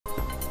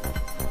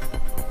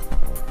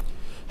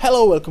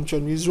Hello, welcome to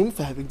our newsroom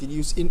for having the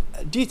news in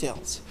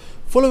details.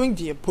 Following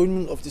the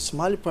appointment of the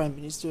Somali Prime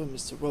Minister,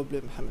 Mr.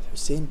 Roble Mohammed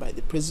Hussein, by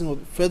the President of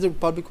the Federal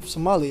Republic of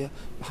Somalia,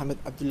 Mohamed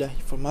Abdullahi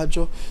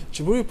Farmajo,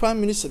 Djibouti Prime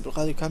Minister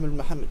Abdulqadir Kamil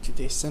Mohammed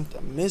today sent a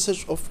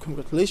message of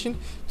congratulation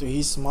to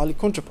his Somali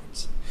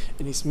counterparts.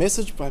 In his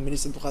message, Prime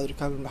Minister Abdulqadir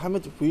Kamil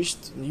Mohammed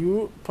wished the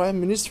new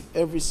Prime Minister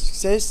every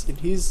success in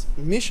his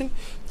mission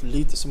to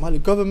lead the Somali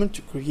government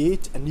to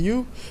create a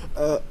new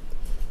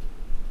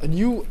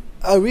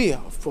area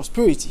of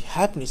prosperity,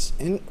 happiness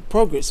and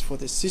progress for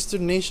the sister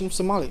nation of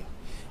Somalia.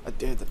 At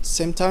the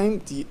same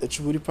time, the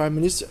Djibouti Prime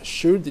Minister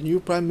assured the new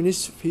Prime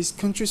Minister of his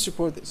country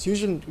support the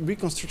future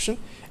reconstruction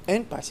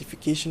and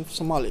pacification of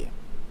Somalia.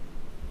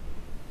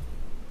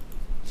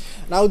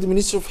 Now, the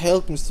Minister of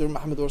Health, Mr.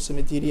 Mohammed Warsa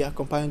Mediri,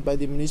 accompanied by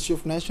the Ministry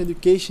of National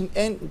Education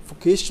and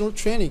Vocational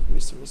Training,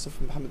 Mr.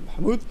 Mustafa Mohammed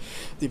Mahmoud,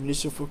 the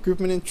Minister of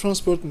Equipment and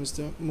Transport,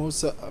 Mr.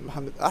 Musa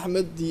Mohammed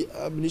Ahmed, the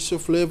Minister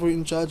of Labor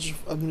in charge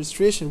of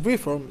Administration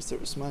Reform,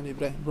 Mr. Usman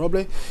Ibrahim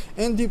Roble,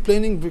 and the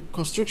Planning,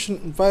 Reconstruction,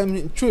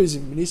 Environment and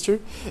Tourism Minister,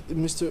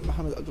 Mr.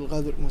 Mohammed Abdul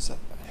Qadir Musa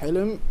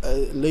Halim,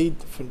 laid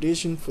the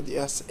foundation for the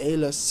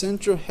As'ela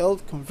Central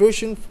Health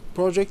Conversion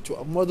Project to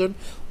a modern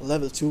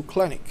Level 2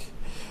 clinic.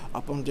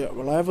 Upon their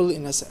arrival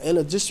in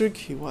As'ela district,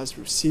 he was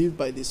received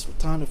by the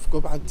Sultan of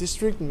Gobha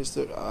district,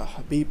 Mr.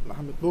 Habib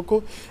Mohammed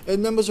Boko,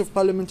 and members of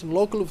parliament and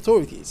local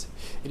authorities.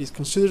 It is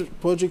considered a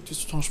project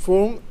to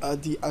transform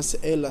the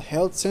As'ela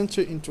Health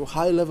Center into a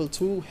high-level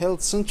 2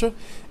 health center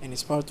and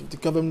is part of the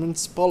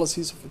government's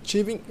policies of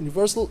achieving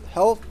universal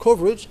health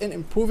coverage and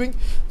improving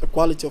the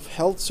quality of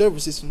health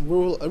services in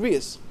rural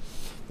areas.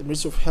 The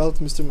Minister of Health,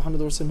 Mr.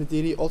 Mohammed Warsa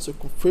Mediri, also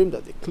confirmed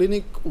that the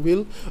clinic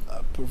will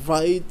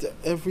provide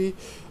every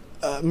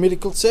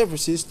medical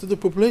services to the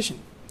population.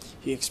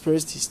 He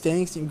expressed his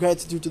thanks and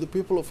gratitude to the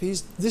people of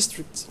his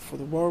districts for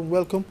the warm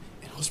welcome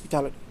and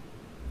hospitality.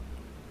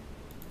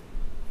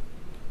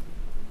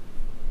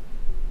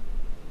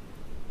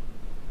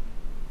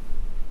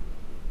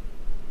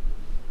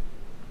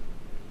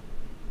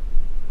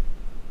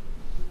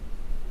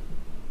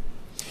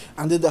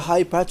 Under the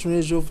high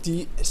patronage of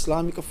the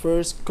Islamic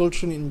Affairs,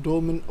 Culture and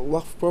Endowment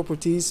Waqf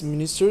Properties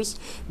Ministers,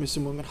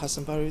 Mr. Mohamed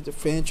Hassan Bari, the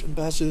French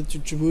Ambassador to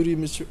Djibouti,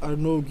 Mr.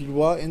 Arnaud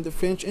Guillois, and the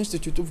French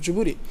Institute of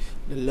Djibouti,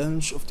 the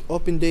launch of the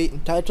Open Day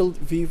entitled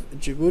Vive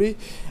Djibouti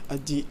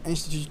at the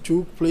Institute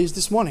took place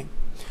this morning.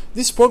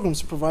 This program,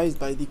 supervised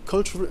by the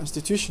Cultural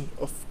Institution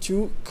of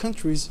two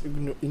countries,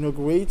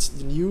 inaugurates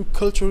the new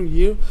cultural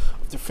year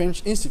of the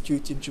French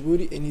Institute in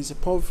Djibouti and is a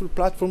powerful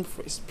platform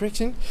for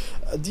expressing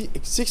the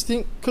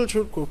existing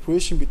cultural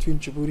cooperation between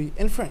Djibouti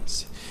and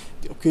France.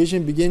 The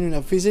occasion began with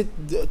a visit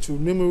to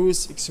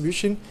numerous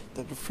exhibitions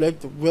that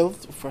reflect the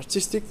wealth of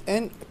artistic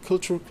and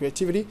cultural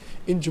creativity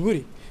in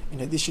Djibouti, in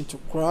addition to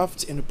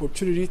craft and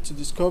opportunity to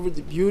discover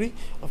the beauty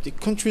of the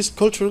country's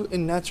cultural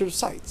and natural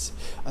sites,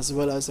 as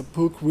well as a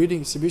book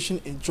reading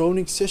exhibition and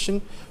drawing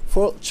session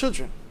for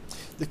children.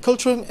 The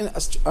cultural and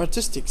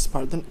artistic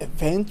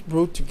event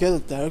brought together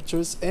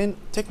directors and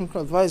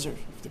technical advisors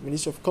of the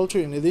Ministry of Culture,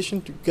 in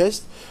addition to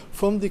guests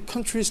from the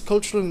country's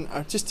cultural and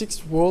artistic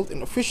world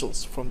and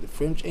officials from the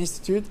French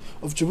Institute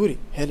of Djibouti,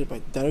 headed by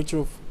the director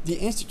of the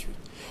institute.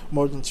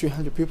 More than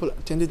 300 people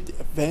attended the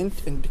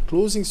event, and the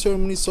closing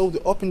ceremony saw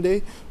the open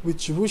day with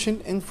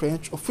Djiboutian and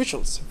French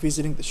officials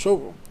visiting the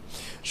showroom.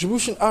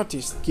 Djiboutian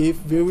artists gave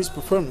various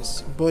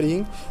performances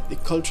embodying the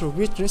cultural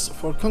richness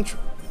of our country.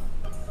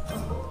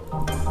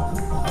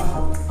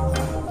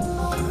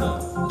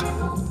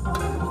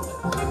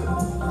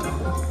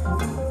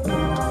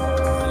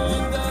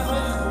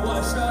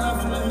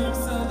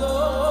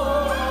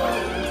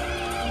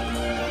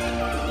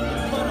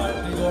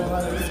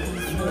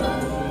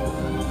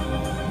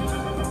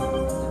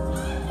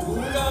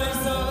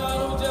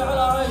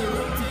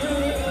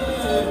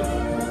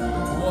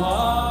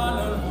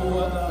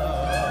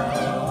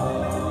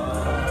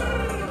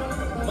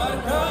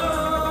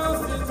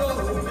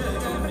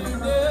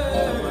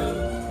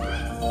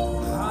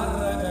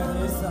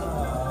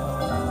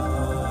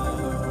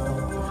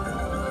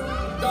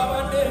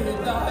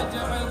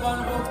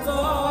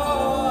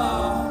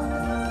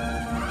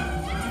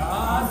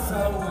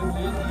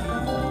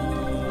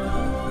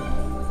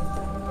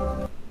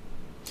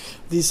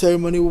 The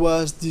ceremony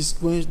was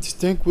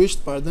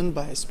distinguished by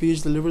a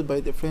speech delivered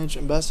by the French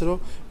ambassador,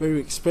 where he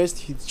expressed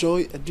his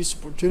joy at this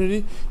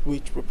opportunity,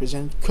 which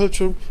represents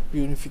cultural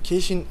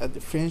reunification at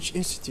the French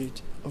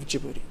Institute of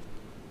Djibouti.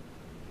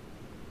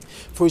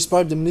 For his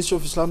part, the Minister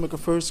of Islamic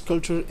Affairs,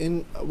 Culture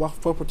and Waqf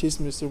Properties,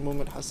 Mr.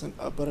 Mohamed Hassan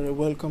Barare,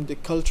 welcomed the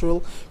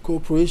cultural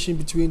cooperation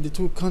between the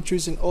two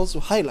countries and also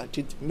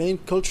highlighted the main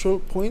cultural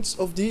points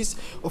of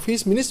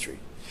his ministry.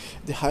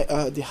 To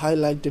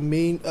highlight the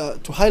main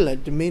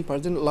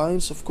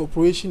lines of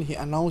cooperation, he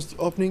announced the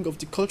opening of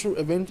the cultural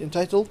event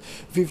entitled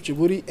Vive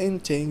Djibouti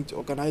and thanked the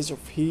organizer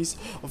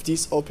of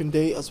this open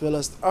day, as well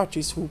as the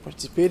artists who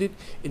participated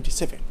in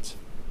this event.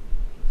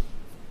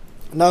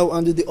 Now,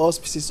 under the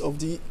auspices of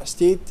the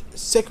State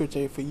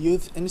Secretary for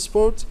Youth and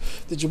Sport,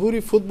 the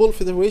Djibouti Football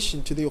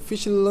Federation today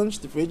officially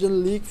launched the regional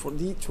league for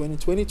the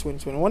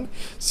 2020-2021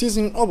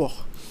 season in Obokh.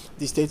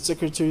 The State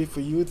Secretary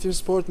for Youth and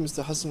Sport,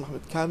 Mr. Hassan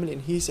Mohamed Kamil,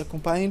 and his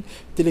accompanying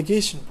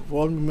delegation were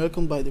warmly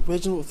welcomed by the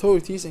regional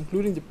authorities,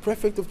 including the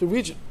prefect of the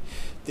region.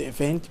 The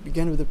event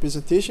began with a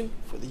presentation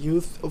for the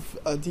youth of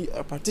the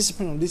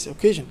participant on this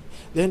occasion.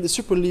 Then the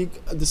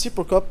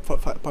Super Cup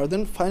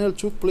final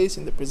took place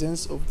in the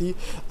presence of the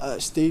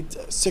State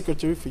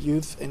Secretary for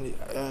Youth and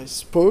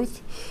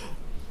Sport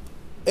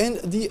and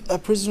the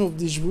President of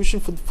the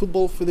Djibouti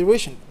Football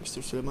Federation,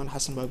 Mr. Suleiman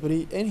Hassan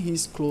Babari, and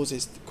his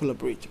closest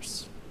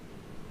collaborators.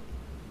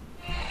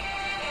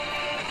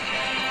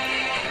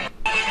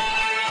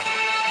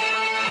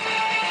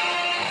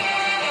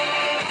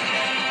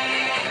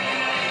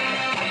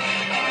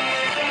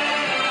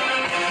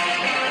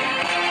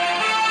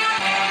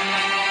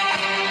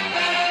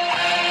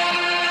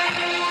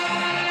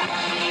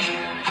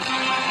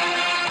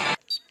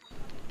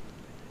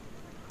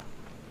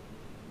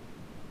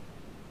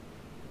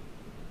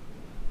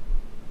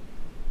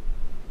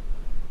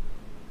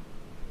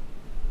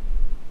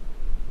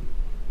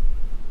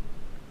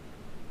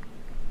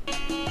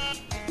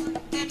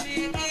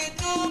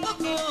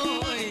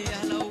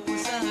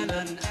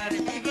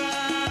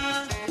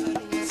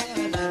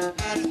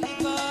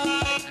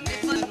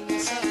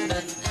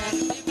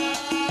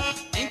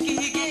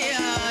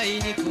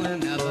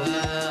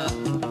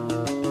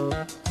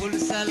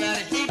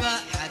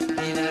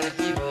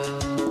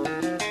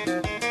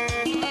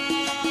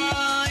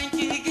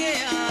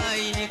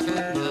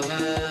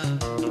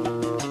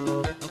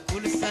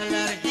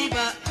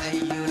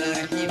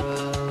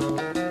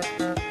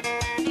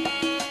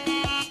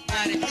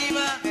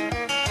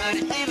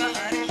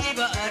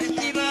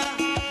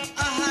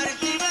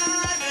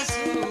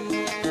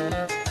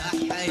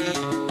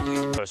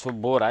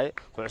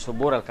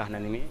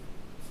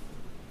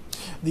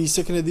 The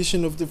second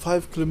edition of the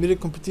 5-kilometer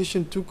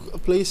competition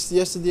took place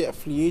yesterday,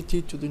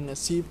 affiliated to the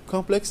Nasib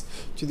complex,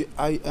 to the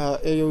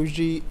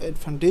IOG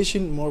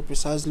Foundation, more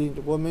precisely in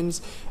the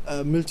Women's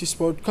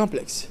Multisport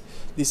Complex.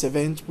 This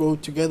event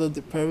brought together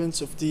the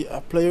parents of the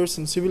players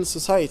and civil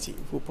society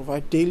who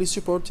provide daily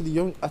support to the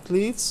young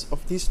athletes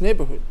of this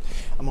neighborhood.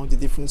 Among the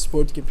different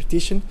sport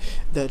competition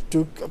that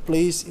took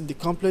place in the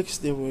complex,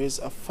 there was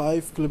a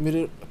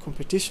 5-kilometer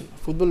competition, a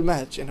football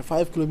match, and a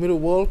 5-kilometer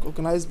walk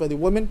organized by the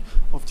women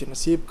of the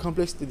Nasib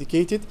complex,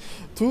 dedicated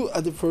to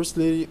the First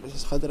Lady,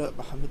 Mrs. Khadra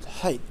Mohammed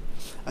Haid.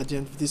 At the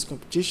end of these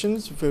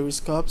competitions, various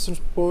cups and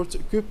sports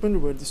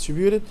equipment were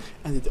distributed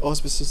under the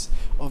auspices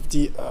of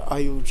the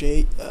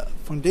IOJ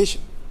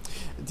Foundation.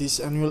 This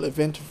annual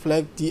event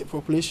reflects the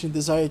population's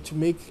desire to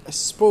make a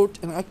sport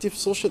an active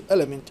social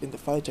element in the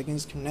fight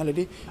against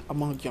criminality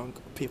among young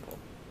people.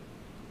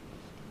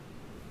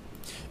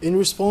 In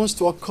response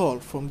to a call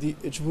from the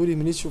Djibouti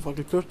Ministry of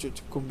Agriculture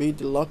to combat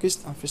the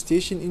locust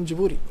infestation in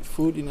Djibouti, the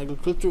Food and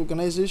Agriculture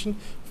Organization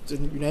of the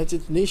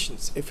United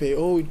Nations,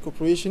 FAO, in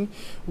cooperation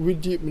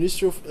with the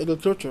Ministry of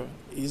Agriculture,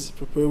 is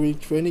preparing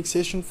training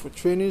sessions for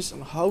trainers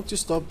on how to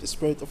stop the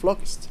spread of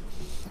locust.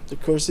 The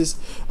courses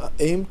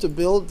aim to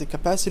build the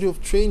capacity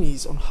of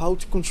trainees on how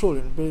to control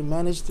and better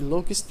manage the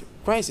locust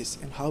crisis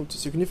and how to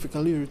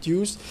significantly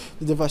reduce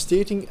the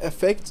devastating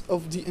effects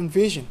of the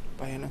invasion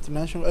by an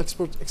international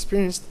expert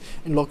experienced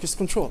in locust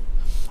control.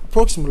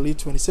 Approximately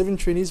 27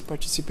 trainees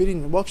participated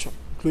in the workshop,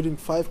 including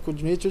 5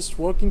 coordinators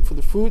working for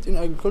the Food and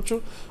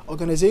Agriculture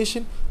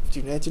Organization of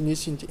the United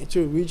Nations in the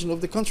interior region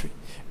of the country.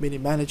 Many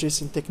managers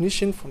and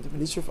technicians from the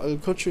Ministry of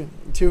Agriculture and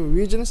interior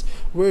regions,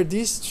 where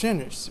these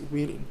trainers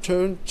will in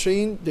turn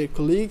train their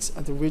colleagues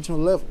at the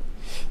regional level.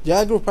 The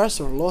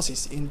agro-pastoral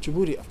losses in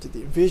Djibouti after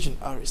the invasion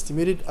are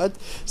estimated at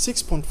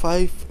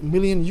 $6.5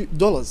 million,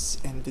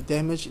 and the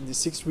damage in the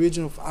 6th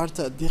region of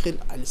Arta, Dikhil,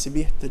 Al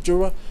Sabih,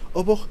 Tajura,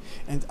 Obokh,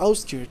 and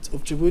outskirts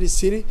of Djibouti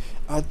city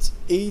at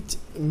 $8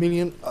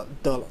 million.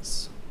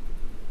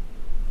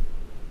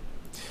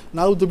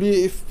 Now,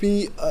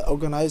 WFP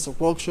organized a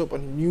workshop on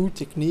a new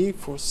technique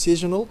for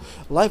seasonal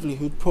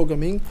livelihood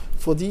programming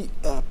for the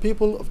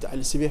people of the Al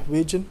Sabih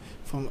region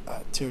from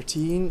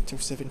 13 to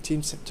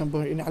 17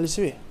 September in Al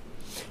Sabih.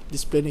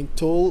 This planning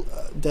tool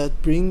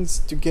that brings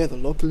together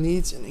local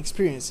needs and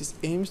experiences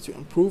aims to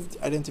improve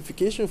the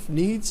identification of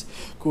needs,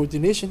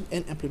 coordination,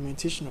 and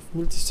implementation of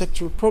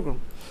multi-sectoral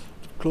program.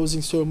 The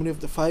closing ceremony of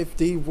the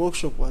 5-day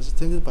workshop was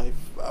attended by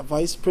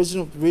Vice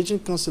President of the Region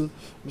Council,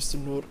 Mr.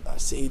 Noor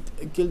Said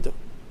Gildo.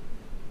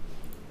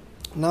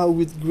 Now,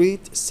 with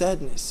great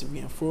sadness, we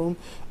inform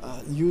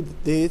you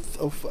the death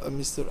of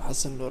Mr.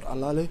 Hassan Noor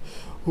Alale,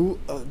 who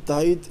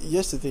died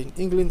yesterday in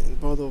England,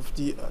 and brother of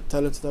the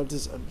talented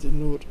artist Abdul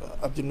Noor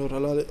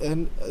Alale,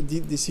 and the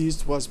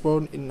deceased was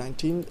born in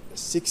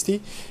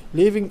 1960,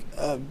 leaving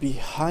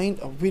behind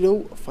a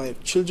widow,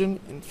 5 children,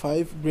 and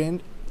 5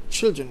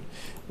 grandchildren.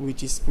 With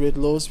this great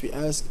loss, we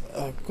ask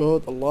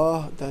God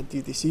Allah that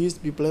the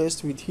deceased be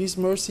blessed with His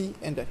mercy,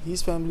 and that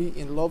his family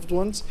and loved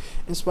ones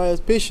inspire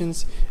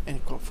patience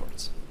and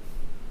comfort.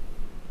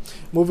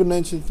 Moving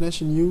on to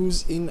international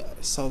news in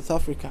South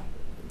Africa.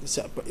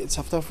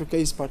 South Africa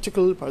is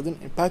particularly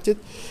impacted.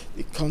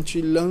 The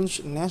country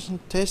launched national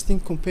testing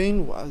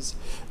campaign was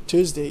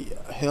Tuesday.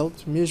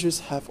 Health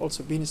measures have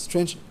also been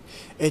strengthened.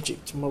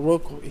 Egypt,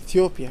 Morocco,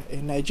 Ethiopia,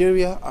 and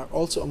Nigeria are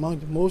also among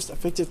the most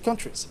affected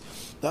countries.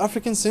 The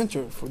African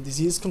Center for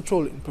Disease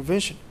Control and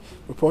Prevention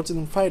reported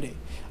on Friday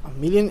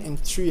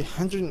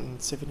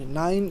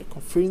 1,379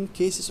 confirmed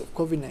cases of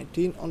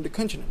COVID-19 on the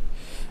continent,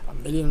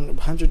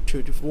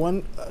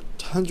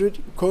 1,131,100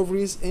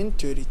 recoveries, and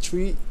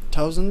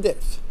 33,000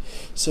 deaths.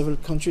 Several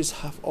countries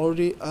have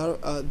already are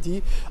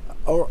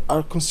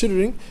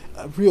considering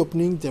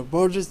reopening their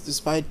borders.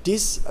 Despite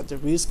this, at the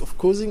risk of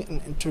causing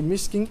an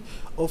intermixing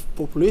of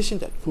population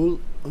that will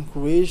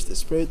encourage the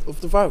spread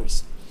of the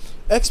virus.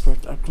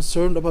 Experts are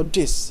concerned about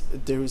this.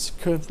 There is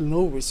currently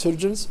no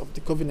resurgence of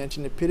the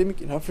COVID-19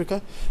 epidemic in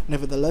Africa.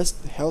 Nevertheless,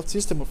 the health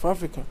system of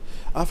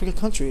African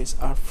countries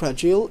are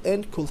fragile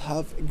and could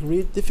have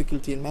great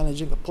difficulty in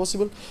managing a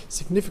possible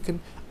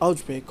significant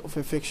outbreak of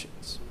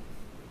infections.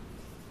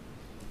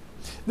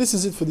 This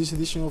is it for this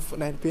edition of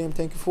 9 p.m.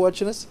 Thank you for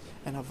watching us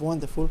and have a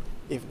wonderful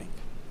evening.